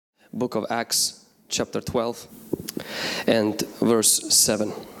book of Acts, chapter 12, and verse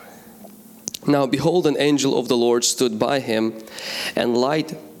 7. Now behold, an angel of the Lord stood by him, and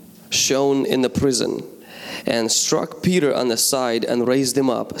light shone in the prison, and struck Peter on the side and raised him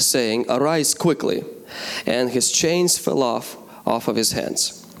up, saying, Arise quickly. And his chains fell off of his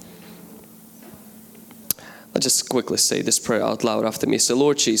hands. Let's just quickly say this prayer out loud after me. Say,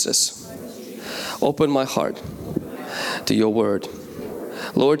 Lord Jesus, open my heart to your word.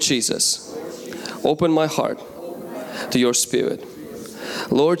 Lord Jesus, open my heart to your spirit.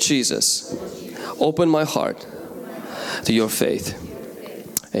 Lord Jesus, open my heart to your faith.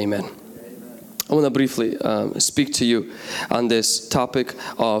 Amen. I want to briefly speak to you on this topic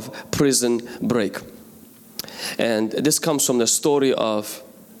of prison break. And this comes from the story of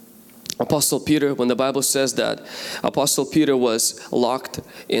Apostle Peter, when the Bible says that Apostle Peter was locked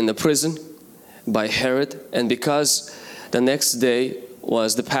in the prison by Herod, and because the next day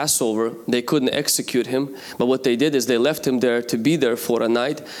was the Passover, they couldn't execute him, but what they did is they left him there to be there for a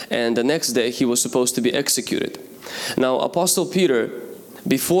night, and the next day he was supposed to be executed. Now Apostle Peter,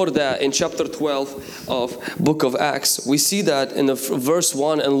 before that, in chapter 12 of book of Acts, we see that in the verse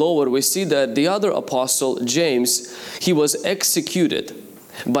 1 and lower, we see that the other apostle, James, he was executed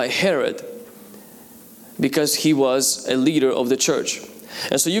by Herod because he was a leader of the church.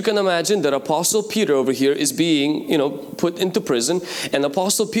 And so you can imagine that Apostle Peter over here is being, put into prison, and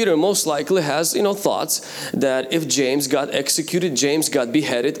Apostle Peter most likely has, thoughts that if James got executed, James got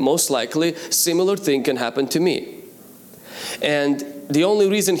beheaded, most likely similar thing can happen to me. And the only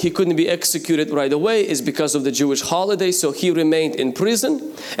reason he couldn't be executed right away is because of the Jewish holiday, so he remained in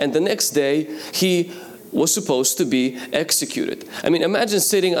prison, and the next day he was supposed to be executed. I mean, imagine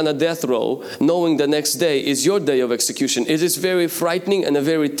sitting on a death row knowing the next day is your day of execution. It is very frightening and a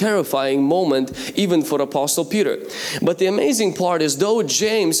very terrifying moment even for Apostle Peter. But the amazing part is, though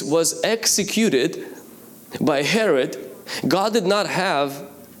James was executed by Herod, God did not have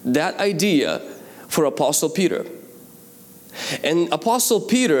that idea for Apostle Peter. And Apostle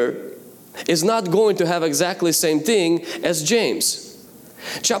Peter is not going to have exactly the same thing as James.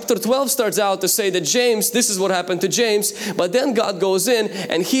 Chapter 12 starts out to say that James, this is what happened to James, but then God goes in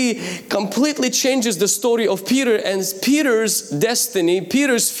and He completely changes the story of Peter, and Peter's destiny,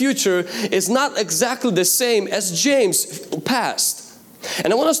 Peter's future is not exactly the same as James' past.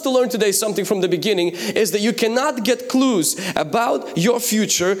 And I want us to learn today something from the beginning, is that you cannot get clues about your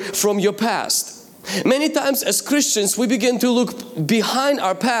future from your past. Many times as Christians, we begin to look behind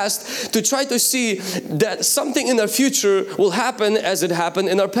our past to try to see that something in our future will happen as it happened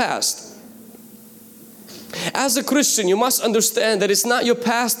in our past. As a Christian, you must understand that it's not your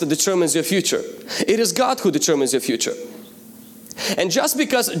past that determines your future. It is God who determines your future. And just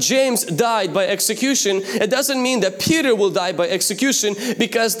because James died by execution, it doesn't mean that Peter will die by execution,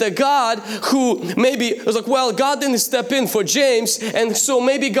 because the God who maybe was like, well, God didn't step in for James, and so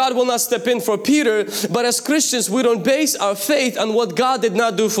maybe God will not step in for Peter. But as Christians, we don't base our faith on what God did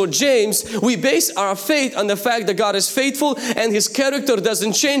not do for James. We base our faith on the fact that God is faithful and His character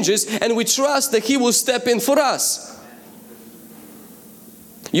doesn't change, and we trust that He will step in for us.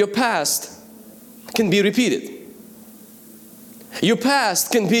 Your past can be repeated. Your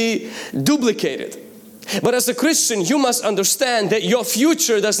past can be duplicated. But as a Christian, you must understand that your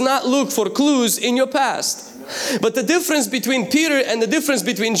future does not look for clues in your past. But the difference between Peter and the difference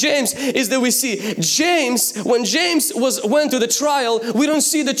between James is that we see James, when James went to the trial, we don't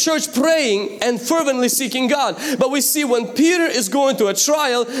see the church praying and fervently seeking God. But we see when Peter is going to a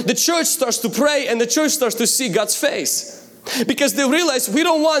trial, the church starts to pray and the church starts to see God's face. Because they realize we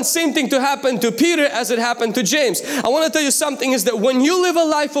don't want same thing to happen to Peter as it happened to James. I want to tell you something, is that when you live a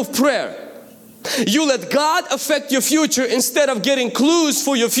life of prayer, you let God affect your future instead of getting clues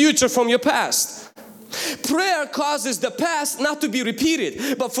for your future from your past. Prayer causes the past not to be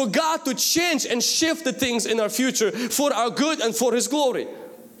repeated, but for God to change and shift the things in our future for our good and for His glory.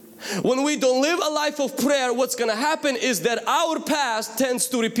 When we don't live a life of prayer, what's going to happen is that our past tends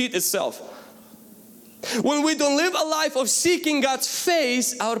to repeat itself. When we don't live a life of seeking God's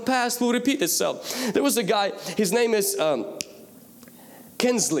face, our past will repeat itself. There was a guy, his name is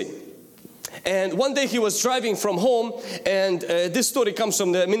Kensley. And one day he was driving from home, and this story comes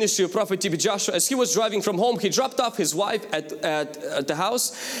from the ministry of Prophet T.B. Joshua. As he was driving from home, he dropped off his wife at the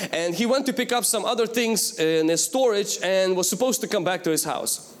house, and he went to pick up some other things in his storage and was supposed to come back to his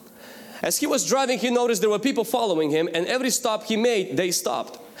house. As he was driving, he noticed there were people following him, and every stop he made, they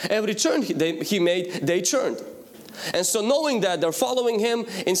stopped. Every turn he made, they turned. And so knowing that they're following him,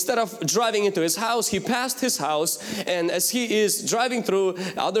 instead of driving into his house, he passed his house, and as he is driving through,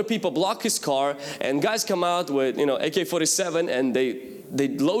 other people block his car, and guys come out with, AK-47, and they they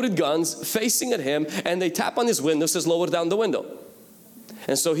loaded guns facing at him, and they tap on his window, says, lower down the window.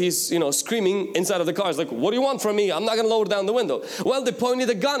 And so he's, screaming inside of the car. He's like, what do you want from me? I'm not going to lower down the window. Well, they pointed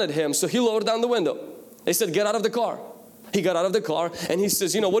a gun at him, so he lowered down the window. They said, get out of the car. He got out of the car, and he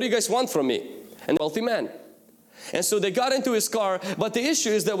says, what do you guys want from me? And wealthy man. And so they got into his car, but the issue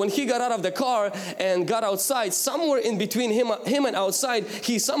is that when he got out of the car and got outside, somewhere in between him and outside,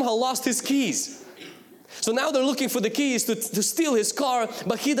 he somehow lost his keys. So now they're looking for the keys to steal his car,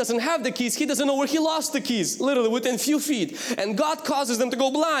 but he doesn't have the keys. He doesn't know where he lost the keys, literally within few feet. And God causes them to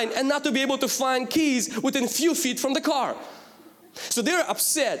go blind and not to be able to find keys within few feet from the car. So they're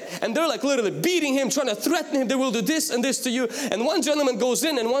upset, and they're like literally beating him, trying to threaten him. They will do this and this to you. And one gentleman goes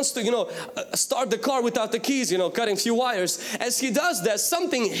in and wants to, start the car without the keys, cutting few wires. As he does that,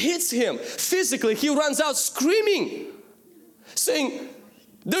 something hits him physically. He runs out screaming, saying,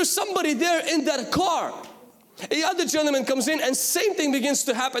 there's somebody there in that car. The other gentleman comes in, and same thing begins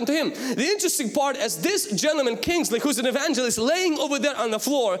to happen to him. The interesting part, as this gentleman, Kingsley, who's an evangelist, laying over there on the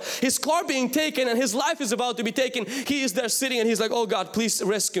floor, his car being taken and his life is about to be taken, he is there sitting and he's like, oh God, please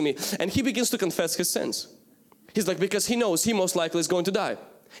rescue me. And he begins to confess his sins. He's like, because he knows he most likely is going to die.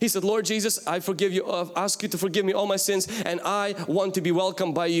 He said, Lord Jesus, I forgive you, ask you to forgive me all my sins, and I want to be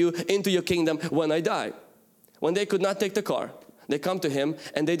welcomed by you into your kingdom when I die. When they could not take the car, they come to him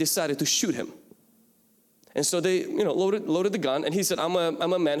and they decided to shoot him. And so they, loaded the gun, and he said, I'm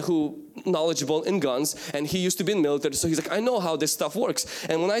a man who knowledgeable in guns, and he used to be in the military, so he's like, I know how this stuff works.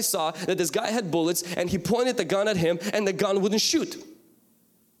 And when I saw that this guy had bullets, and he pointed the gun at him, and the gun wouldn't shoot.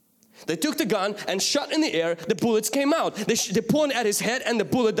 They took the gun and shot in the air, the bullets came out. They point at his head, and the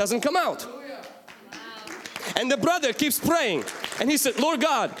bullet doesn't come out. And the brother keeps praying, and he said, Lord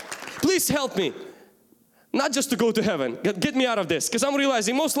God, please help me. Not just to go to heaven, get me out of this, because I'm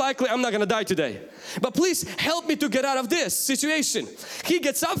realizing most likely I'm not going to die today. But please help me to get out of this situation. He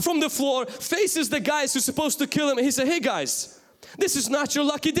gets up from the floor, faces the guys who's supposed to kill him, and he said, hey guys, this is not your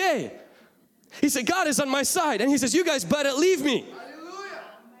lucky day. He said, God is on my side. And he says, you guys better leave me. Hallelujah.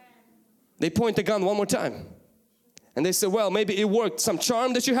 They point the gun one more time. And they said, well, maybe it worked. Some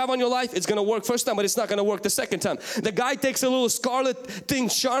charm that you have on your life, it's going to work first time, but it's not going to work the second time. The guy takes a little scarlet thing,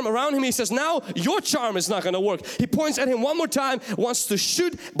 charm around him. He says, now your charm is not going to work. He points at him one more time, wants to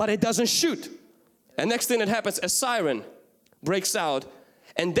shoot, but it doesn't shoot. And next thing that happens, a siren breaks out,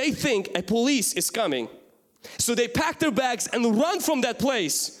 and they think a police is coming. So they pack their bags and run from that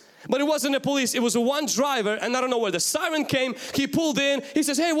place. But it wasn't the police, it was one driver, and I don't know where the siren came. He pulled in, he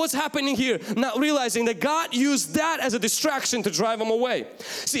says, hey, what's happening here? Not realizing that God used that as a distraction to drive him away.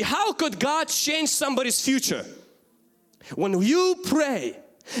 See, how could God change somebody's future? When you pray,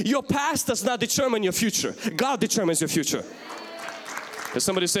 your past does not determine your future. God determines your future. Can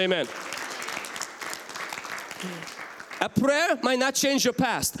somebody say amen? A prayer might not change your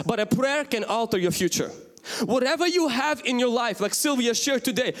past, but a prayer can alter your future. Whatever you have in your life, like Sylvia shared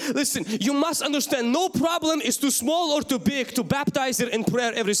today, listen, you must understand no problem is too small or too big to baptize it in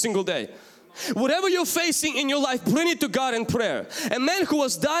prayer every single day. Whatever you're facing in your life, bring it to God in prayer. A man who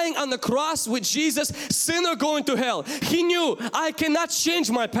was dying on the cross with Jesus, sinner going to hell, he knew, I cannot change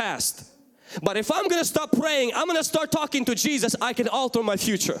my past. But if I'm going to stop praying, I'm going to start talking to Jesus, I can alter my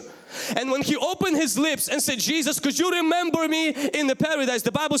future. And when he opened his lips and said, Jesus, could you remember me in the paradise?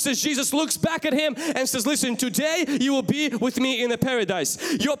 The Bible says Jesus looks back at him and says, listen, today you will be with me in the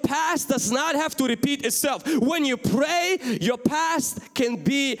paradise. Your past does not have to repeat itself. When you pray, your past can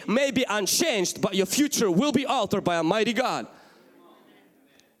be maybe unchanged, but your future will be altered by a mighty God.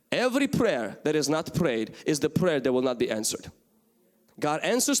 Every prayer that is not prayed is the prayer that will not be answered. God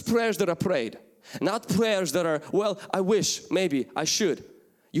answers prayers that are prayed, not prayers that are, well, I wish, maybe, I should.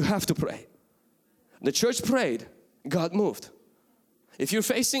 You have to pray. The church prayed, God moved. If you're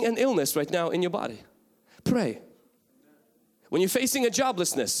facing an illness right now in your body, pray. When you're facing a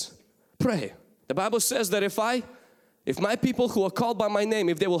joblessness, pray. The Bible says that if my people who are called by my name,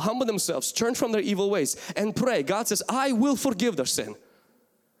 if they will humble themselves, turn from their evil ways and pray, God says, I will forgive their sin.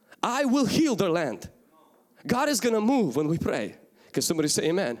 I will heal their land. God is going to move when we pray. Can somebody say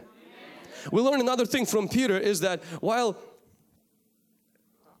amen? Amen? We learn another thing from Peter is that while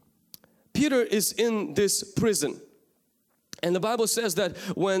Peter is in this prison, and the Bible says that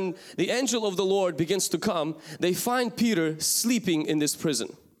when the angel of the Lord begins to come, they find Peter sleeping in this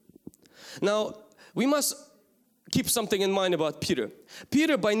prison. Now, we must keep something in mind about Peter.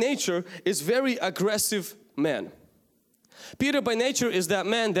 Peter by nature is very aggressive man. Peter by nature is that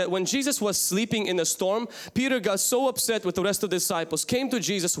man that when Jesus was sleeping in a storm, Peter got so upset with the rest of the disciples, came to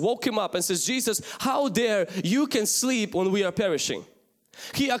Jesus, woke him up and says, Jesus, how dare you can sleep when we are perishing?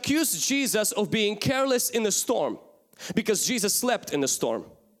 He accused Jesus of being careless in the storm. because Jesus slept in the storm.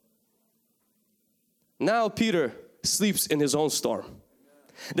 Now Peter sleeps in his own storm.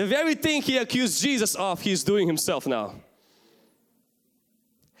 The very thing he accused Jesus of, he's doing himself now.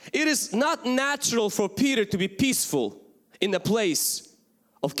 It is not natural for Peter to be peaceful in the place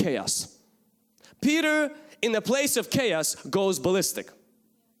of chaos. Peter in the place of chaos goes ballistic.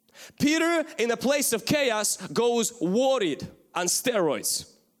 Peter in the place of chaos goes worried on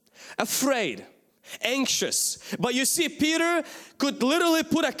steroids, afraid, anxious. But you see, Peter could literally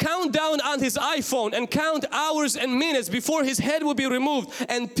put a countdown on his iPhone and count hours and minutes before his head would be removed.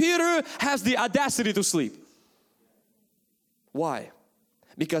 And Peter has the audacity to sleep. Why?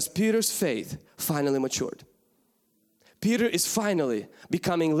 Because Peter's faith finally matured. Peter is finally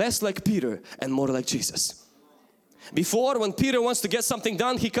becoming less like Peter and more like Jesus. Before, when Peter wants to get something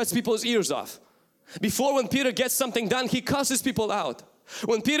done, he cuts people's ears off. Before, when Peter gets something done, he cusses people out.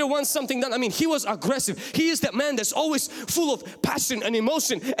 When Peter wants something done, he was aggressive. He is that man that's always full of passion and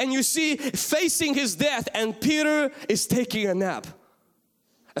emotion. And you see, facing his death, and Peter is taking a nap.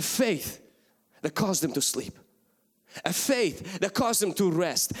 A faith that caused him to sleep. A faith that caused him to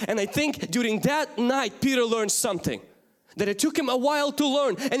rest. And I think during that night, Peter learned something that it took him a while to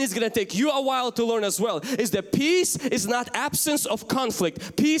learn, and it's going to take you a while to learn as well, is that peace is not absence of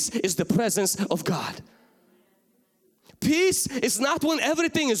conflict. Peace is the presence of God. Peace is not when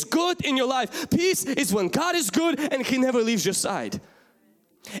everything is good in your life. Peace is when God is good and He never leaves your side.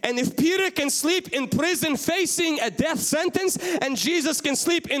 And if Peter can sleep in prison facing a death sentence, and Jesus can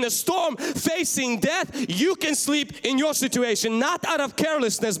sleep in a storm facing death, you can sleep in your situation, not out of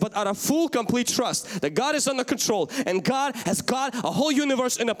carelessness, but out of full, complete trust that God is under control, and God has got a whole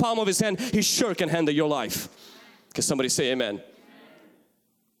universe in the palm of His hand. He sure can handle your life. Can somebody say amen?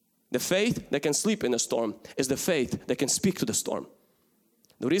 The faith that can sleep in the storm is the faith that can speak to the storm.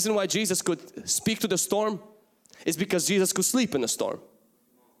 The reason why Jesus could speak to the storm is because Jesus could sleep in the storm.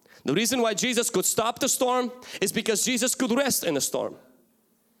 The reason why Jesus could stop the storm is because Jesus could rest in the storm.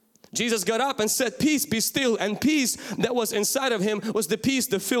 Jesus got up and said, "Peace, be still." And peace that was inside of Him was the peace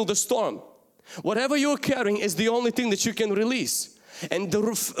that filled the storm. Whatever you're carrying is the only thing that you can release. And the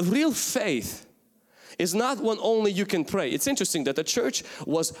real faith is not when only you can pray. It's interesting that the church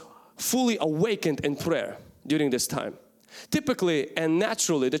was fully awakened in prayer during this time. Typically and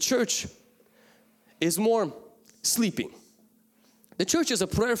naturally, the church is more sleeping. The church is a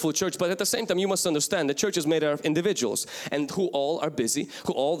prayerful church, but at the same time you must understand the church is made out of individuals, and who all are busy,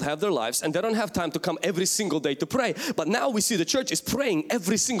 who all have their lives, and they don't have time to come every single day to pray. But now we see the church is praying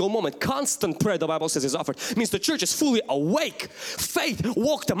every single moment. Constant prayer, the Bible says, is offered. It means the church is fully awake. Faith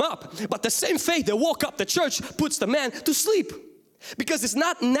woke them up, but the same faith that woke up the church puts the man to sleep. Because it's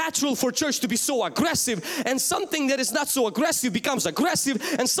not natural for church to be so aggressive, and something that is not so aggressive becomes aggressive,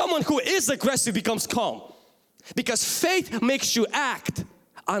 and someone who is aggressive becomes calm. Because faith makes you act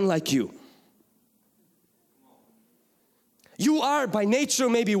unlike you. You are by nature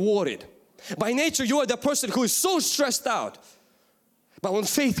maybe worried. By nature you are the person who is so stressed out. But when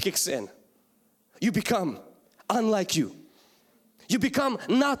faith kicks in, you become unlike you. You become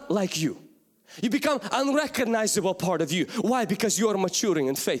not like you. You become unrecognizable part of you. Why? Because you are maturing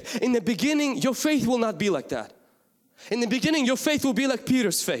in faith. In the beginning, your faith will not be like that. In the beginning, your faith will be like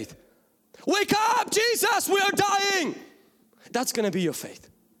Peter's faith. Wake up, Jesus, we are dying. That's going to be your faith.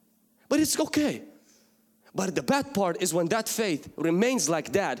 But it's okay. But the bad part is when that faith remains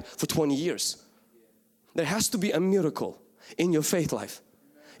like that for 20 years. There has to be a miracle in your faith life.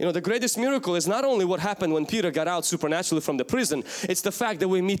 You know, the greatest miracle is not only what happened when Peter got out supernaturally from the prison. It's the fact that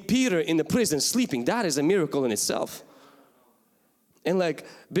we meet Peter in the prison sleeping. That is a miracle in itself. And like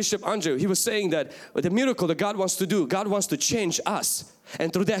Bishop Andrew, he was saying that the miracle that God wants to do, God wants to change us.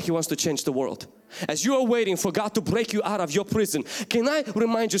 And through that He wants to change the world. As you are waiting for God to break you out of your prison, can I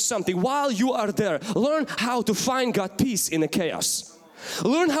remind you something? While you are there, learn how to find God's peace in the chaos.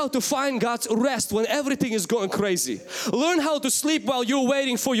 Learn how to find God's rest when everything is going crazy. Learn how to sleep while you're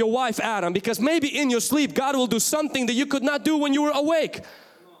waiting for your wife Adam, because maybe in your sleep God will do something that you could not do when you were awake.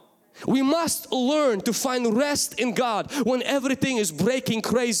 We must learn to find rest in God when everything is breaking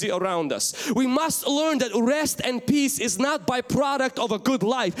crazy around us. We must learn that rest and peace is not byproduct of a good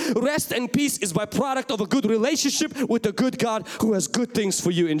life. Rest and peace is byproduct of a good relationship with a good God who has good things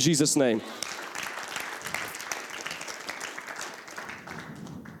for you in Jesus' name.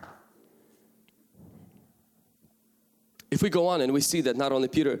 If we go on and we see that not only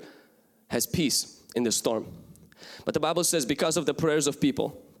Peter has peace in the storm, but the Bible says because of the prayers of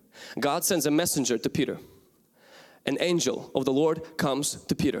people, God sends a messenger to Peter. An angel of the Lord comes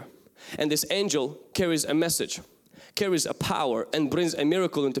to Peter. And this angel carries a message. carries a power and brings a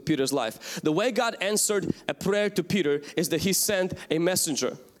miracle into Peter's life. The way God answered a prayer to Peter is that He sent a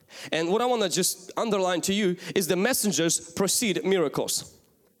messenger. And what I want to just underline to you is the messengers precede miracles.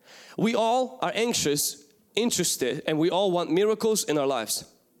 We all are anxious, interested, and we all want miracles in our lives.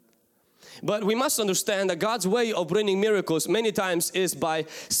 But we must understand that God's way of bringing miracles many times is by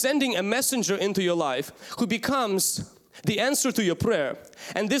sending a messenger into your life who becomes the answer to your prayer.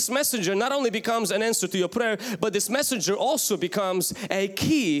 And this messenger not only becomes an answer to your prayer, but this messenger also becomes a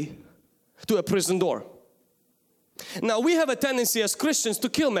key to a prison door. Now we have a tendency as Christians to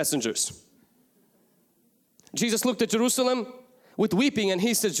kill messengers. Jesus looked at Jerusalem with weeping and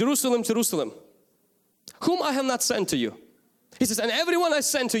He said, Jerusalem, Jerusalem, whom I have not sent to you. He says, and everyone I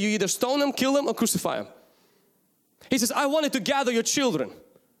sent to you, either stone them, kill them, or crucify them. He says, I wanted to gather your children.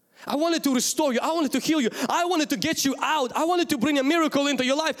 I wanted to restore you. I wanted to heal you. I wanted to get you out. I wanted to bring a miracle into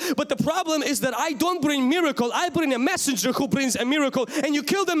your life. But the problem is that I don't bring miracle. I bring a messenger who brings a miracle. And you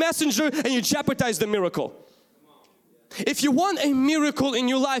kill the messenger and you jeopardize the miracle. If you want a miracle in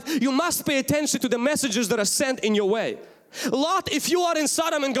your life, you must pay attention to the messages that are sent in your way. Lot, if you are in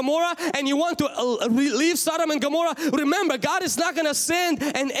Sodom and Gomorrah and you want to leave Sodom and Gomorrah, remember God is not going to send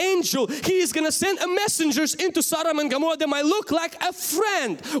an angel. He is going to send a messengers into Sodom and Gomorrah that might look like a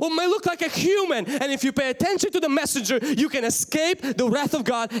friend or might look like a human. And if you pay attention to the messenger, you can escape the wrath of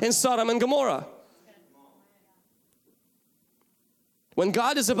God in Sodom and Gomorrah. When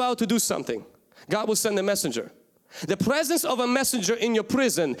God is about to do something, God will send a messenger. The presence of a messenger in your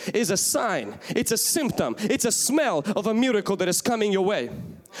prison is a sign, it's a symptom, it's a smell of a miracle that is coming your way.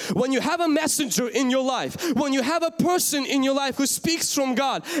 When you have a messenger in your life, when you have a person in your life who speaks from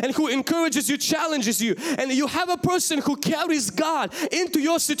God and who encourages you, challenges you, and you have a person who carries God into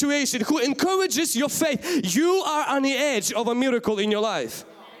your situation, who encourages your faith, you are on the edge of a miracle in your life.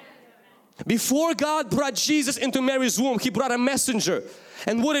 Before God brought Jesus into Mary's womb, He brought a messenger.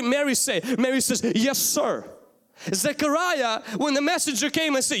 And what did Mary say? Mary says, yes sir. Zechariah, when the messenger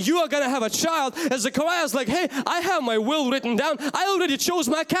came and said, you are going to have a child, and Zechariah's like, hey, I have my will written down. I already chose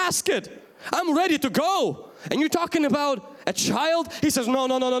my casket. I'm ready to go. And you're talking about a child? He says, no.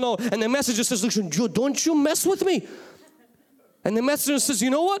 And the messenger says, listen, don't you mess with me. And the messenger says,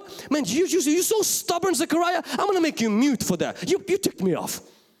 you know what? Man, you're so stubborn, Zechariah. I'm going to make you mute for that. You ticked me off.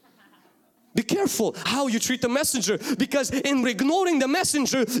 Be careful how you treat the messenger, because in ignoring the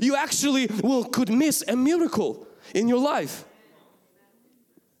messenger, you actually could miss a miracle in your life.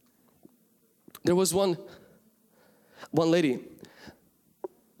 There was one lady.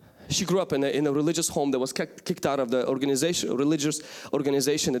 She grew up in a religious home that was kicked out of the religious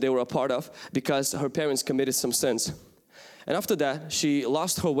organization that they were a part of because her parents committed some sins. And after that, she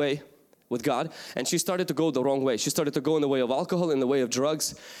lost her way with God, and she started to go the wrong way. She started to go in the way of alcohol, in the way of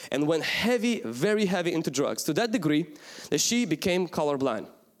drugs, and went very heavy into drugs, to that degree that she became colorblind.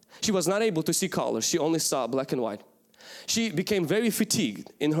 She was not able to see color. She only saw black and white. She became very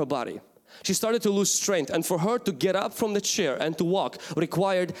fatigued in her body. She started to lose strength, and for her to get up from the chair and to walk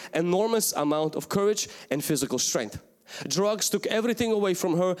required enormous amount of courage and physical strength. Drugs took everything away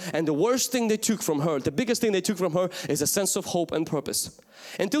from her, and the worst thing they took from her, the biggest thing they took from her, is a sense of hope and purpose.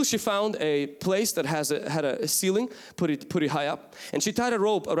 Until she found a place that had a ceiling pretty high up, and she tied a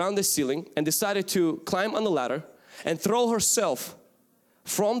rope around the ceiling and decided to climb on the ladder and throw herself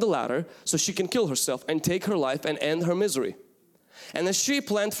from the ladder so she can kill herself and take her life and end her misery. And as she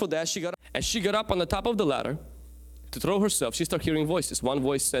planned for that, as she got up on the top of the ladder to throw herself, she started hearing voices. One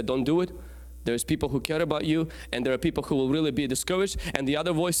voice said, don't do it. There's people who care about you, and there are people who will really be discouraged. And the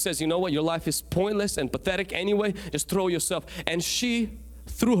other voice says, you know what, your life is pointless and pathetic anyway, just throw yourself. And she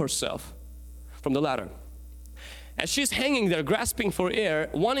threw herself from the ladder. As she's hanging there grasping for air,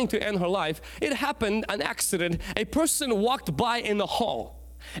 wanting to end her life, it happened, an accident. A person walked by in the hall.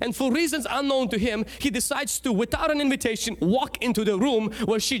 And for reasons unknown to him, he decides to, without an invitation, walk into the room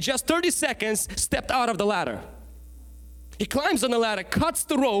where she just 30 seconds stepped out of the ladder. He climbs on the ladder, cuts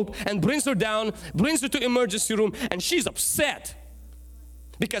the rope, and brings her down, brings her to emergency room, and she's upset.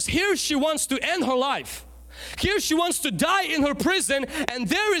 Because here she wants to end her life. Here she wants to die in her prison, and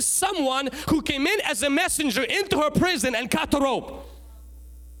there is someone who came in as a messenger into her prison and cut the rope.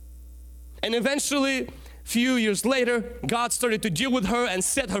 And eventually, few years later, God started to deal with her and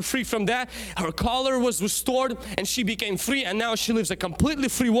set her free from that. Her color was restored and she became free, and now she lives a completely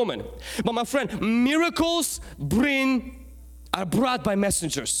free woman. But my friend, miracles bring are brought by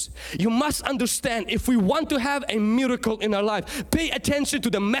messengers. You must understand, if we want to have a miracle in our life, pay attention to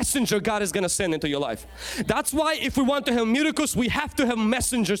the messenger God is going to send into your life. That's why if we want to have miracles, we have to have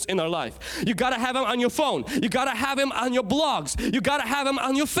messengers in our life. You got to have them on your phone. You got to have them on your blogs. You got to have them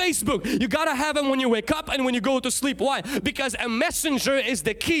on your Facebook. You got to have them when you wake up and when you go to sleep. Why? Because a messenger is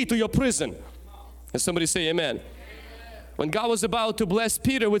the key to your prison. Can somebody say amen? When God was about to bless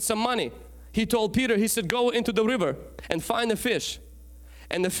Peter with some money, He told Peter, He said, go into the river and find a fish,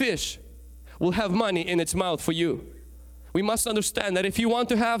 and the fish will have money in its mouth for you. We must understand that if you want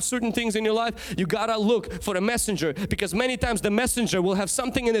to have certain things in your life, you gotta look for a messenger, because many times the messenger will have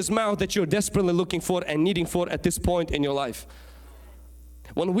something in his mouth that you're desperately looking for and needing for at this point in your life.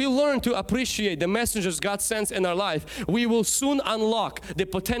 When we learn to appreciate the messengers God sends in our life, we will soon unlock the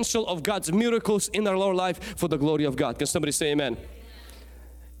potential of God's miracles in our life for the glory of God. Can somebody say amen?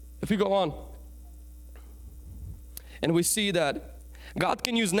 If we go on and we see that God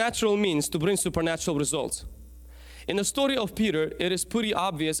can use natural means to bring supernatural results. In the story of Peter, it is pretty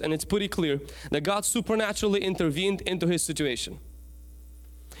obvious and it's pretty clear that God supernaturally intervened into his situation.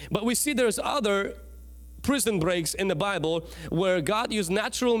 But we see there's other prison breaks in the Bible where God used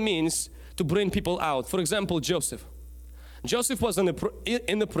natural means to bring people out. For example, Joseph. Joseph was in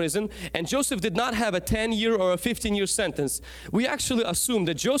the prison, and Joseph did not have a 10-year or a 15-year sentence. We actually assume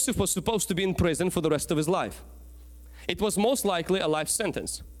that Joseph was supposed to be in prison for the rest of his life. It was most likely a life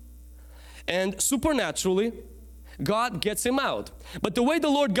sentence. And supernaturally, God gets him out. But the way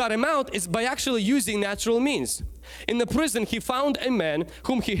the Lord got him out is by actually using natural means. In the prison, he found a man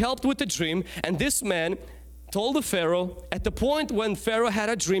whom he helped with a dream, and this man told the Pharaoh at the point when Pharaoh had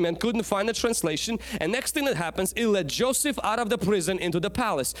a dream and couldn't find a translation, and next thing that happens, it led Joseph out of the prison into the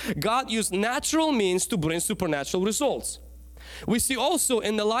palace. God used natural means to bring supernatural results. We see also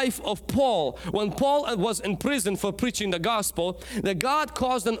in the life of Paul, when Paul was in prison for preaching the gospel, that God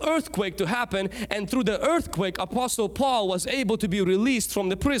caused an earthquake to happen, and through the earthquake, Apostle Paul was able to be released from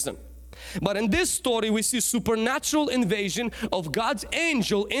the prison. But in this story, we see supernatural invasion of God's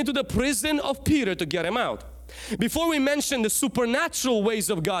angel into the prison of Peter to get him out. Before we mention the supernatural ways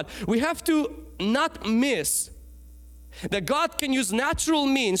of God, we have to not miss that God can use natural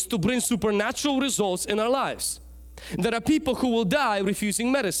means to bring supernatural results in our lives. There are people who will die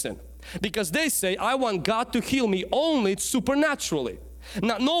refusing medicine because they say, I want God to heal me only supernaturally,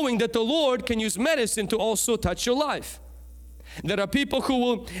 not knowing that the Lord can use medicine to also touch your life. There are people who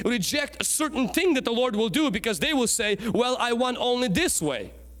will reject a certain thing that the Lord will do because they will say, well, I want only this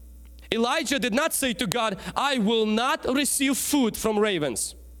way. Elijah did not say to God, I will not receive food from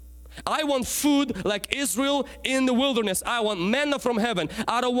ravens. I want food like Israel in the wilderness. I want manna from heaven.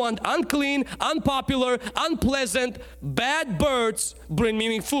 I don't want unclean, unpopular, unpleasant, bad birds bring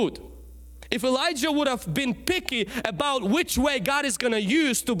me food. If Elijah would have been picky about which way God is going to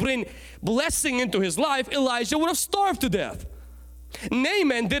use to bring blessing into his life, Elijah would have starved to death.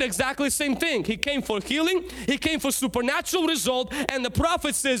 Naaman did exactly the same thing. He came for healing, he came for supernatural result, and the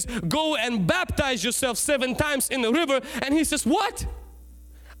prophet says, go and baptize yourself 7 times in the river, and he says, what?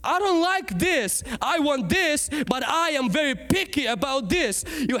 I don't like this, I want this, but I am very picky about this.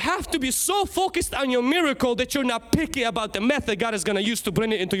 You have to be so focused on your miracle that you're not picky about the method God is going to use to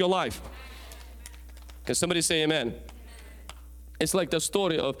bring it into your life. Can somebody say amen? It's like the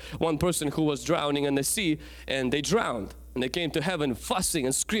story of one person who was drowning in the sea, and they drowned. And they came to heaven fussing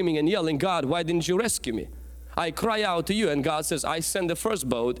and screaming and yelling, God, why didn't you rescue me? I cry out to you, and God says, I sent the first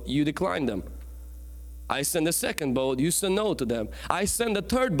boat, you declined them. I sent the second boat, you said no to them. I sent the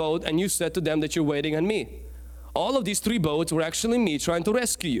third boat, and you said to them that you're waiting on me. All of these 3 boats were actually me trying to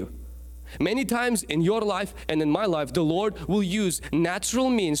rescue you. Many times in your life and in my life, the Lord will use natural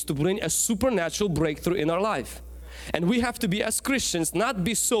means to bring a supernatural breakthrough in our life. And we have to be, as Christians, not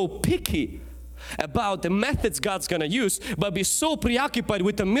be so picky about the methods God's gonna use, but be so preoccupied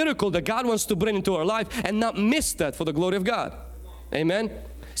with the miracle that God wants to bring into our life and not miss that for the glory of God. Amen.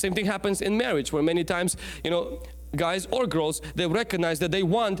 Same thing happens in marriage, where many times, guys or girls, they recognize that they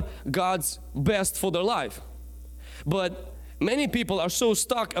want God's best for their life. But many people are so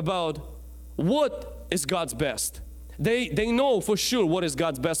stuck about what is God's best. They know for sure what is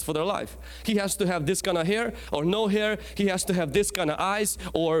God's best for their life. He has to have this kind of hair or no hair. He has to have this kind of eyes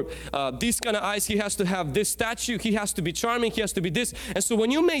or this kind of eyes. He has to have this statue. He has to be charming. He has to be this. And so when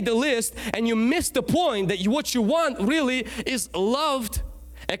you make the list and you miss the point that what you want really is loved,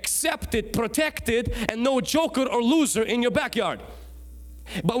 accepted, protected, and no joker or loser in your backyard.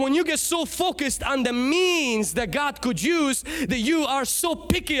 But when you get so focused on the means that God could use, that you are so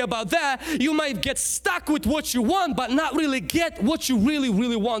picky about that, you might get stuck with what you want, but not really get what you really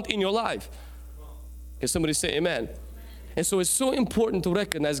want in your life. Can somebody say amen? And so it's so important to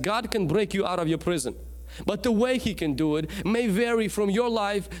recognize God can break you out of your prison. But the way He can do it may vary from your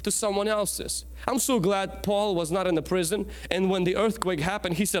life to someone else's. I'm so glad Paul was not in the prison, and when the earthquake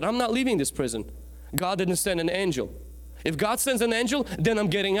happened, he said, I'm not leaving this prison. God didn't send an angel. If God sends an angel, then I'm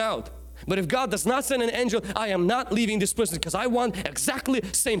getting out. But if God does not send an angel, I am not leaving this prison, because I want exactly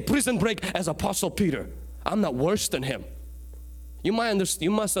the same prison break as Apostle Peter. I'm not worse than him. You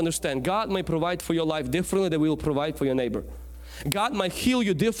must understand, God may provide for your life differently than He will provide for your neighbor. God might heal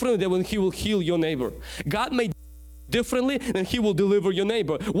you differently than when He will heal your neighbor. God may differently than He will deliver your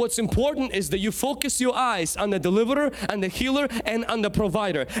neighbor. What's important is that you focus your eyes on the deliverer and the healer and on the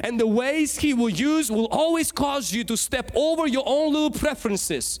provider. And the ways He will use will always cause you to step over your own little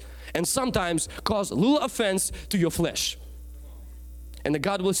preferences and sometimes cause a little offense to your flesh. And that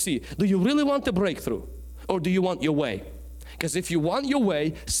God will see, do you really want the breakthrough, or do you want your way? Because if you want your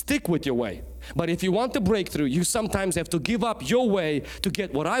way, stick with your way. But if you want the breakthrough, you sometimes have to give up your way to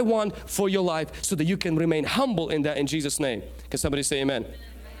get what I want for your life, so that you can remain humble in that, in Jesus' name. Can somebody say amen?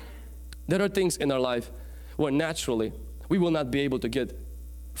 There are things in our life where naturally we will not be able to get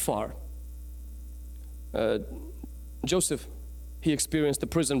far. Joseph, he experienced a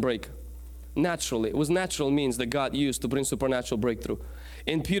prison break. Naturally, it was natural means that God used to bring supernatural breakthrough.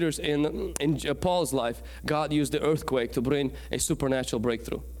 In Paul's life, God used the earthquake to bring a supernatural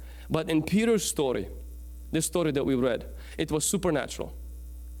breakthrough. But in Peter's story, this story that we read, it was supernatural.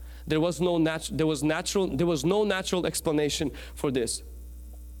 There was no natural explanation for this.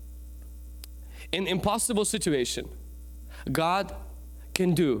 In impossible situation, God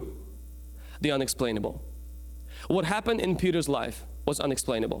can do the unexplainable. What happened in Peter's life was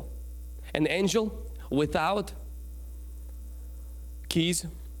unexplainable. An angel without keys,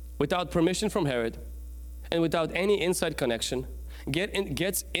 without permission from Herod, and without any inside connection,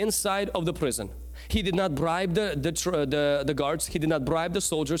 gets inside of the prison. He did not bribe the guards. He did not bribe the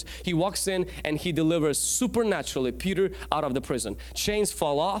soldiers. He walks in and he delivers supernaturally Peter out of the prison. Chains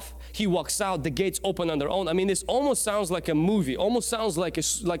fall off. He walks out. The gates open on their own. I mean, this almost sounds like a movie. Almost sounds like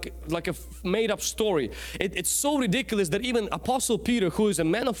a made-up story. It's so ridiculous that even Apostle Peter, who is a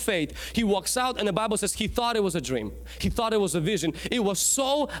man of faith, he walks out and the Bible says he thought it was a dream. He thought it was a vision. It was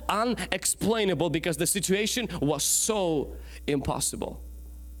so unexplainable because the situation was so impossible.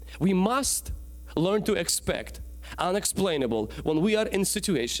 We must learn to expect unexplainable when we are in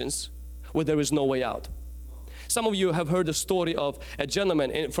situations where there is no way out. Some of you have heard the story of a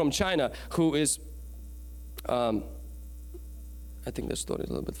gentleman from China who is, I think the story is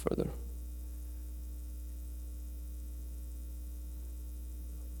a little bit further.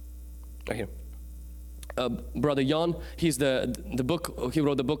 Right here. Brother Yon, he wrote the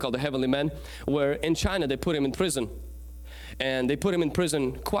book called The Heavenly Man, where in China they put him in prison. And they put him in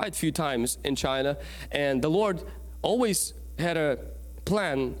prison quite a few times in China. And the Lord always had a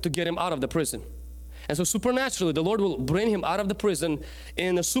plan to get him out of the prison. And so supernaturally, the Lord will bring him out of the prison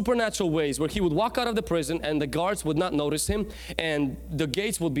in a supernatural ways, where he would walk out of the prison and the guards would not notice him, and the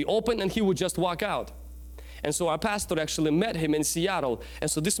gates would be open and he would just walk out. And so our pastor actually met him in Seattle. And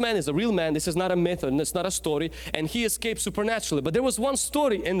so this man is a real man. This is not a myth and it's not a story. And he escaped supernaturally. But there was one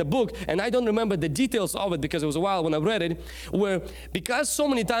story in the book, and I don't remember the details of it because it was a while when I read it, where because so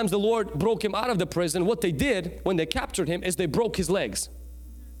many times the Lord broke him out of the prison, what they did when they captured him is they broke his legs.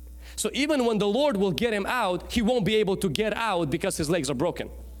 So even when the Lord will get him out, he won't be able to get out because his legs are broken.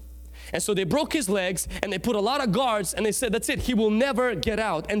 And so they broke his legs and they put a lot of guards and they said, that's it, he will never get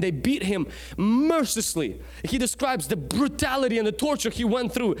out. And they beat him mercilessly. He describes the brutality and the torture he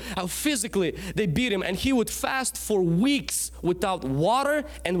went through, how physically they beat him, and he would fast for weeks without water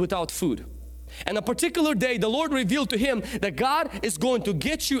and without food. And a particular day, the Lord revealed to him that God is going to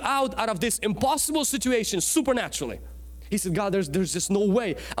get you out of this impossible situation supernaturally. He said, God, there's just no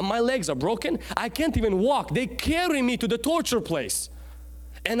way. My legs are broken. I can't even walk. They carry me to the torture place.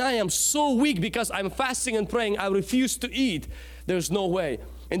 And I am so weak because I'm fasting and praying. I refuse to eat. There's no way.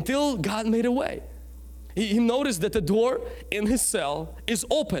 Until God made a way. He noticed that the door in his cell is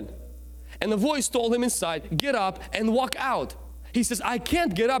open. And the voice told him inside, get up and walk out. He says, I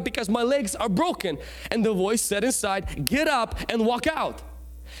can't get up because my legs are broken. And the voice said inside, get up and walk out.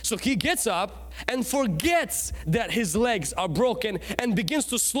 So he gets up and forgets that his legs are broken and begins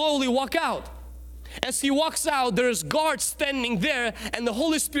to slowly walk out. As he walks out, there's guards standing there, and the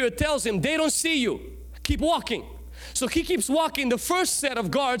Holy Spirit tells him, they don't see you. Keep walking. So he keeps walking, the first set of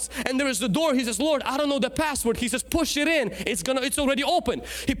guards, and there is the door. He says, Lord, I don't know the password. He says, push it in. It's already open.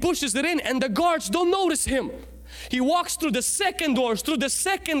 He pushes it in, and the guards don't notice him. He walks through the second doors, through the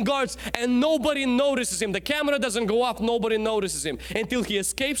second guards, and nobody notices him. The camera doesn't go off, nobody notices him until he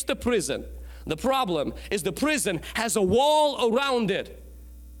escapes the prison The problem is the prison has a wall around it,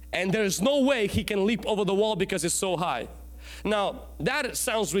 and there's no way he can leap over the wall because it's so high. Now, that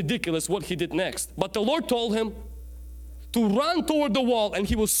sounds ridiculous what he did next, but the Lord told him to run toward the wall, and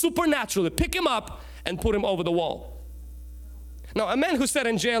he will supernaturally pick him up and put him over the wall. Now, a man who sat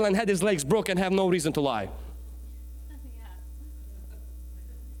in jail and had his legs broken have no reason to lie.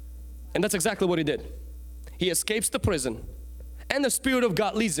 And that's exactly what he did. He escapes the prison, and the Spirit of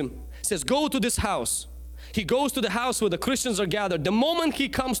God leads him. Says, go to this house. He goes to the house where the Christians are gathered. The moment he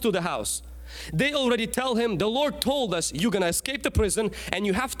comes to the house, they already tell him, the Lord told us you're gonna escape the prison and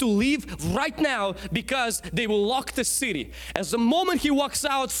you have to leave right now because they will lock the city. As the moment he walks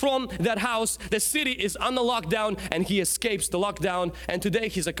out from that house, the city is on the lockdown and he escapes the lockdown, and today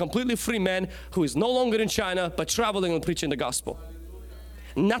he's a completely free man who is no longer in China but traveling and preaching the gospel.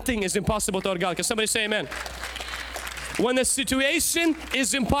 Nothing is impossible to our God. Can somebody say amen? When the situation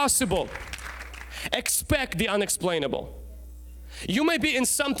is impossible, expect the unexplainable. You may be in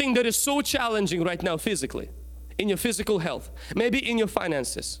something that is so challenging right now physically, in your physical health, maybe in your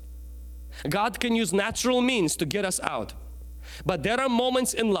finances. God can use natural means to get us out. But there are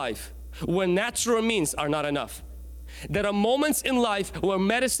moments in life when natural means are not enough. There are moments in life where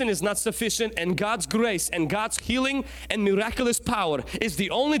medicine is not sufficient, and God's grace and God's healing and miraculous power is the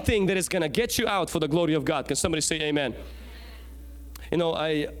only thing that is going to get you out for the glory of God. Can somebody say amen? You know,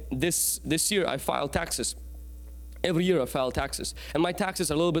 this year I filed taxes. Every year I file taxes, and my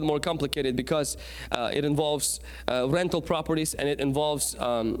taxes are a little bit more complicated because it involves rental properties, and it involves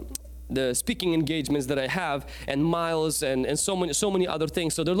the speaking engagements that I have, and miles, and so many other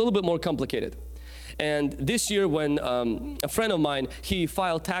things. So they're a little bit more complicated. And this year, when a friend of mine, he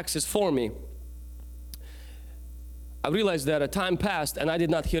filed taxes for me, I realized that a time passed and I did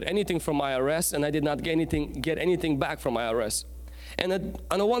not hear anything from IRS, and I did not get anything back from IRS. And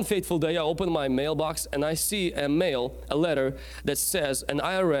on one fateful day, I opened my mailbox and I see a letter that says an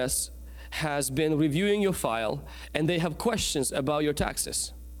IRS has been reviewing your file and they have questions about your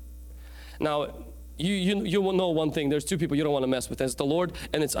taxes. Now, you will know one thing. There's two people you don't want to mess with. It's the Lord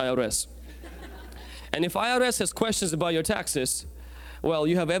and it's IRS. And if IRS has questions about your taxes, well,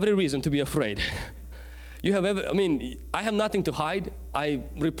 you have every reason to be afraid. I have nothing to hide. I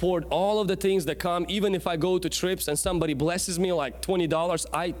report all of the things that come. Even if I go to trips and somebody blesses me like $20,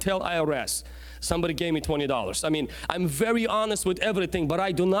 I tell IRS, somebody gave me $20. I mean, I'm very honest with everything, but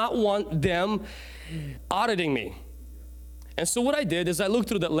I do not want them auditing me. And so what I did is I looked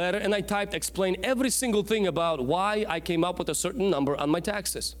through that letter and I typed, explain every single thing about why I came up with a certain number on my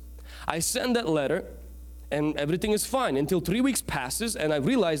taxes. I send that letter, and everything is fine until 3 weeks passes, and I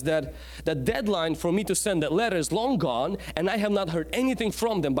realized that the deadline for me to send that letter is long gone, and I have not heard anything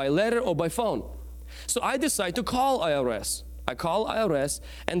from them by letter or by phone. So I decide to call IRS. I call IRS,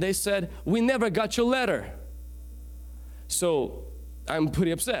 and they said, we never got your letter. So I'm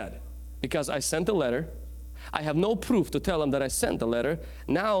pretty upset because I sent a letter. I have no proof to tell them that I sent the letter.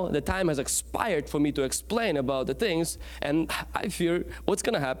 Now the time has expired for me to explain about the things, and I fear what's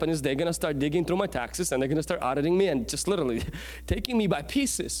going to happen is they're going to start digging through my taxes and they're going to start auditing me and just literally taking me by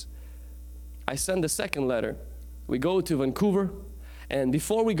pieces. I send the second letter. We go to Vancouver, and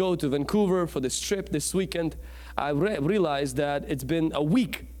before we go to Vancouver for this trip this weekend, I realized that it's been a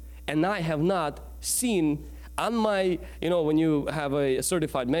week and I have not seen on my, when you have a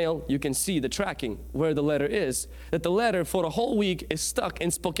certified mail, you can see the tracking where the letter is, that the letter for a whole week is stuck in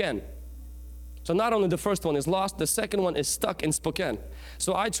Spokane. So not only the first one is lost, the second one is stuck in Spokane.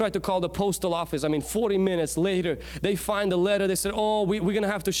 So I tried to call the postal office. 40 minutes later, they find the letter. They said, oh, we're going to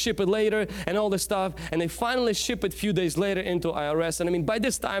have to ship it later and all this stuff. And they finally ship it a few days later into IRS. And by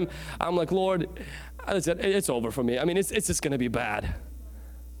this time, I'm like, Lord, it's over for me. It's just going to be bad.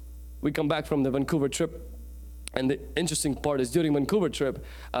 We come back from the Vancouver trip. And the interesting part is during Vancouver trip,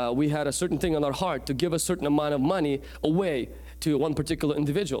 we had a certain thing on our heart to give a certain amount of money away to one particular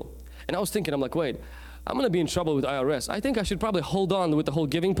individual. And I was thinking, I'm like, wait, I'm going to be in trouble with IRS. I think I should probably hold on with the whole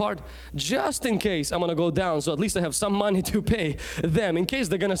giving part just in case I'm going to go down, so at least I have some money to pay them in case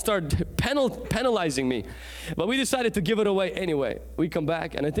they're going to start penalizing me. But we decided to give it away anyway. We come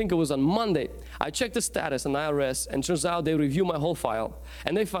back, and I think it was on Monday. I checked the status on IRS, and turns out they reviewed my whole file,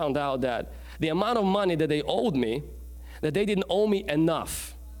 and they found out that the amount of money that they owed me, that they didn't owe me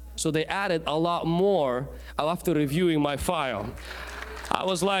enough. So they added a lot more after reviewing my file. I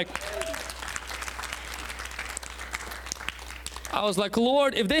was like,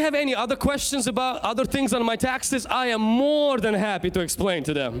 Lord, if they have any other questions about other things on my taxes, I am more than happy to explain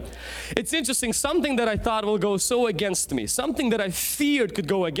to them. It's interesting, something that I thought will go so against me, something that I feared could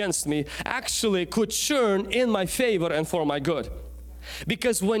go against me, actually could churn in my favor and for my good.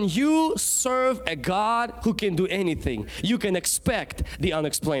 Because when you serve a God who can do anything, you can expect the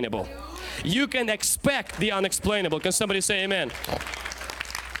unexplainable. You can expect the unexplainable. Can somebody say amen?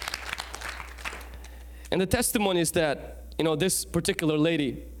 And the testimony is that, this particular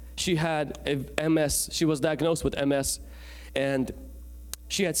lady, she had a MS. She was diagnosed with MS, and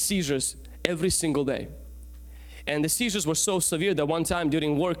she had seizures every single day. And the seizures were so severe that one time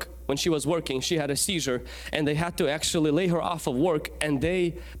during work, when she was working, she had a seizure, and they had to actually lay her off of work, and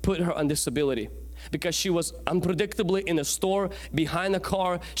they put her on disability. Because she was unpredictably in a store, behind a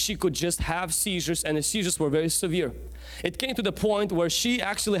car, she could just have seizures, and the seizures were very severe. It came to the point where she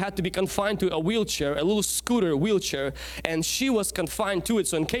actually had to be confined to a wheelchair, a little scooter wheelchair, and she was confined to it.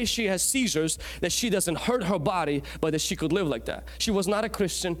 So in case she has seizures, that she doesn't hurt her body, but that she could live like that. She was not a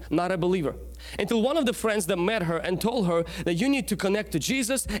Christian, not a believer. Until one of the friends that met her and told her that you need to connect to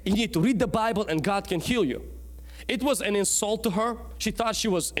Jesus, you need to read the Bible, and God can heal you. It was an insult to her. She thought she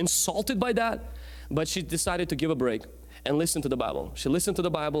was insulted by that. But she decided to give a break and listen to the Bible. She listened to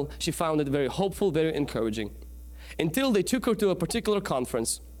the Bible. She found it very hopeful, very encouraging. Until they took her to a particular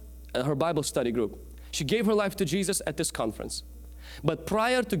conference, her Bible study group. She gave her life to Jesus at this conference. But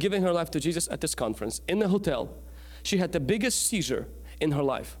prior to giving her life to Jesus at this conference, in the hotel, she had the biggest seizure in her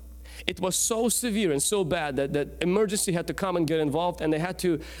life. It was so severe and so bad that emergency had to come and get involved, and they had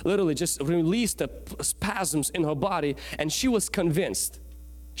to literally just release the spasms in her body, and she was convinced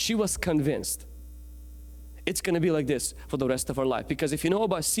it's going to be like this for the rest of our life. Because if you know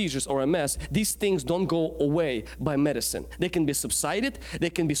about seizures or MS, these things don't go away by medicine. They can be subsided,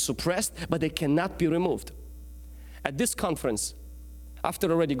 they can be suppressed, but they cannot be removed. At this conference,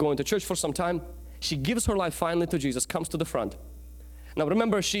 after already going to church for some time, she gives her life finally to Jesus, comes to the front. Now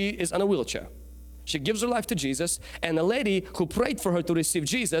remember, she is on a wheelchair. She gives her life to Jesus, and a lady who prayed for her to receive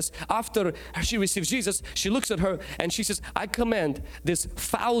Jesus, after she receives Jesus, she looks at her and she says, I command this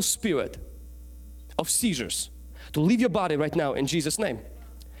foul spirit of seizures to leave your body right now in Jesus' name.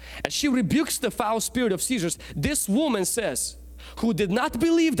 As she rebukes the foul spirit of seizures, this woman says, who did not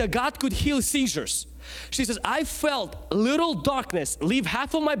believe that God could heal seizures, she says, I felt little darkness leave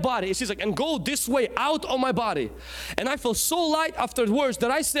half of my body. She's like, and go this way out of my body. And I felt so light afterwards that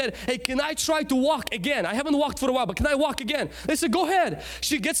I said, hey, can I try to walk again? I haven't walked for a while, but can I walk again? They said, go ahead.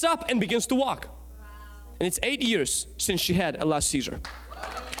 She gets up and begins to walk. And it's 8 years since she had a last seizure.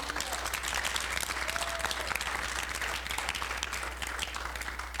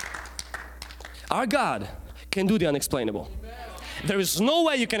 Our God can do the unexplainable. There is no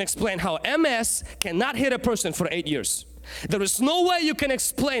way you can explain how MS cannot hit a person for 8 years. There is no way you can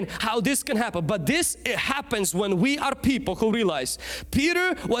explain how this can happen. But it happens when we are people who realize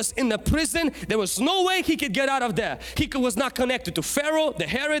Peter was in the prison. There was no way he could get out of there. He was not connected to Pharaoh, the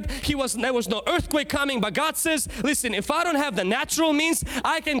Herod. There was no earthquake coming. But God says, listen, if I don't have the natural means,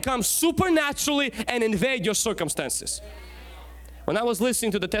 I can come supernaturally and invade your circumstances. When I was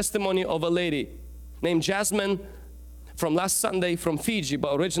listening to the testimony of a lady named Jasmine from last Sunday from Fiji,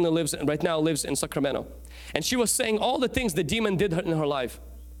 but originally right now lives in Sacramento. And she was saying all the things the demon did in her life,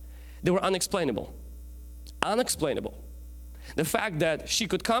 they were unexplainable. Unexplainable. The fact that she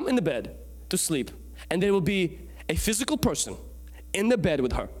could come in the bed to sleep, and there will be a physical person in the bed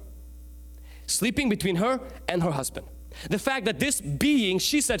with her, sleeping between her and her husband. The fact that this being,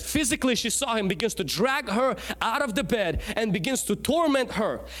 she said physically she saw him, begins to drag her out of the bed and begins to torment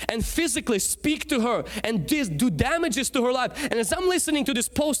her and physically speak to her and do damages to her life. And as I'm listening to this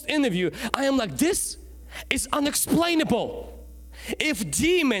post interview, I am like, this is unexplainable. If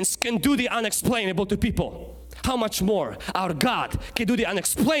demons can do the unexplainable to people, how much more our God can do the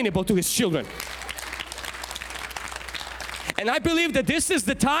unexplainable to His children. And I believe that this is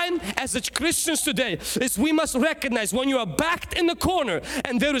the time as Christians today, is we must recognize when you are backed in the corner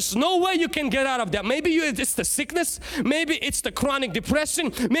and there is no way you can get out of that. Maybe it's the sickness, maybe it's the chronic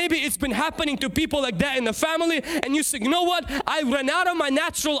depression, maybe it's been happening to people like that in the family, and you say, you know what, I ran out of my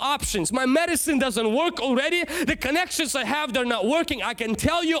natural options. My medicine doesn't work already. The connections I have, they're not working. I can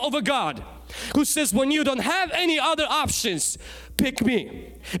tell you of a God who says, when you don't have any other options, pick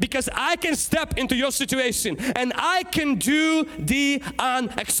me, because I can step into your situation and I can do the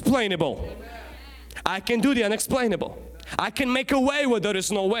unexplainable. I can do the unexplainable. I can make a way where there is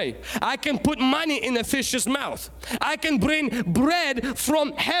no way. I can put money in a fish's mouth. I can bring bread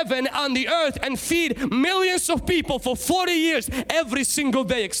from heaven on the earth and feed millions of people for 40 years every single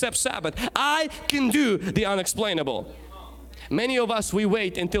day except Sabbath. I can do the unexplainable. Many of us, we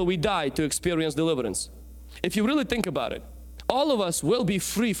wait until we die to experience deliverance. If you really think about it, all of us will be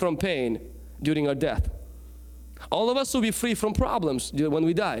free from pain during our death. All of us will be free from problems when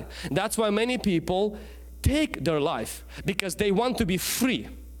we die. That's why many people take their life because they want to be free.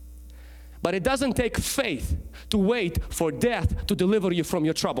 But it doesn't take faith to wait for death to deliver you from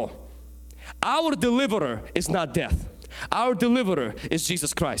your trouble. Our deliverer is not death. Our deliverer is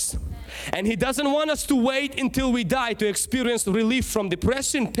Jesus Christ. And He doesn't want us to wait until we die to experience relief from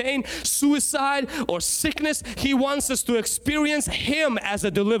depression, pain, suicide, or sickness. He wants us to experience Him as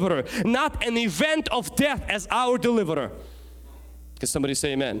a deliverer, not an event of death as our deliverer. Can somebody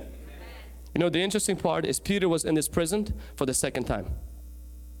say amen? You know, the interesting part is Peter was in this prison for the second time.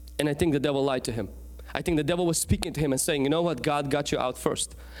 And I think the devil lied to him. I think the devil was speaking to him and saying, you know what, God got you out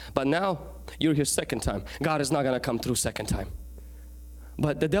first. But now you're here second time. God is not going to come through second time.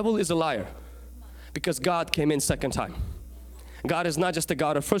 But the devil is a liar because God came in second time. God is not just a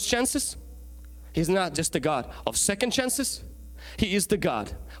God of first chances. He's not just a God of second chances. He is the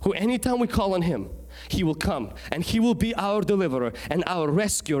God who anytime we call on Him, He will come and He will be our deliverer and our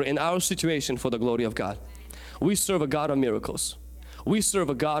rescuer in our situation for the glory of God. We serve a God of miracles. We serve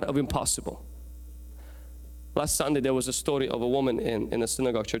a God of impossible. Last Sunday there was a story of a woman in a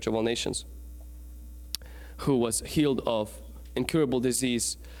synagogue church of all nations who was healed of incurable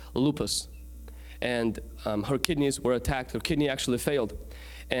disease, lupus. And her kidneys were attacked. Her kidney actually failed.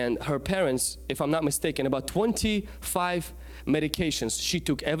 And her parents, if I'm not mistaken, about 25 medications she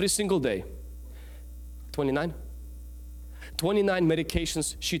took every single day. 29? 29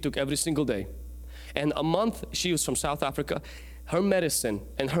 medications she took every single day. And a month, she was from South Africa, her medicine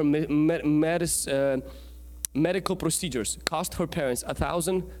and her medical procedures cost her parents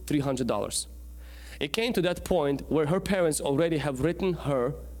 $1,300. It came to that point where her parents already have written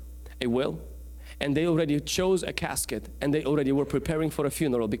her a will, and they already chose a casket, and they already were preparing for a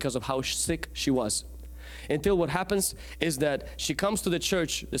funeral because of how sick she was. Until what happens is that she comes to the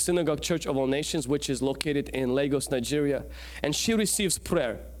church, the Synagogue Church of All Nations, which is located in Lagos, Nigeria, and she receives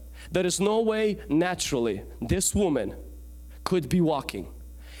prayer. There is no way naturally this woman could be walking.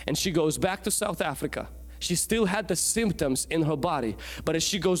 And she goes back to South Africa. She still had the symptoms in her body, but as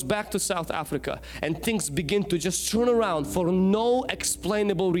she goes back to South Africa and things begin to just turn around for no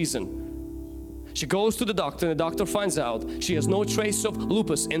explainable reason, she goes to the doctor and the doctor finds out she has no trace of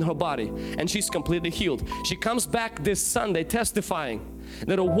lupus in her body and she's completely healed. She comes back this Sunday testifying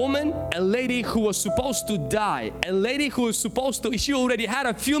that a woman, a lady who was supposed to die, a lady who was supposed to, she already had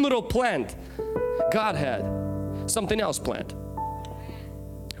a funeral planned. God had something else planned.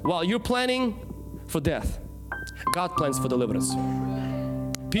 While you're planning for death, God plans for deliverance.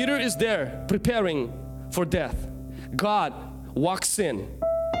 Peter is there preparing for death. God walks in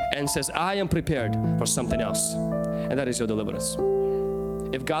and says, I am prepared for something else, and that is your deliverance.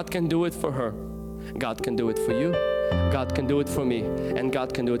 If God can do it for her, God can do it for you, God can do it for me, and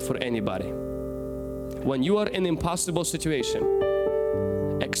God can do it for anybody. When you are in an impossible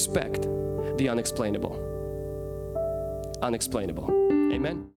situation, expect the unexplainable. Unexplainable. Amen.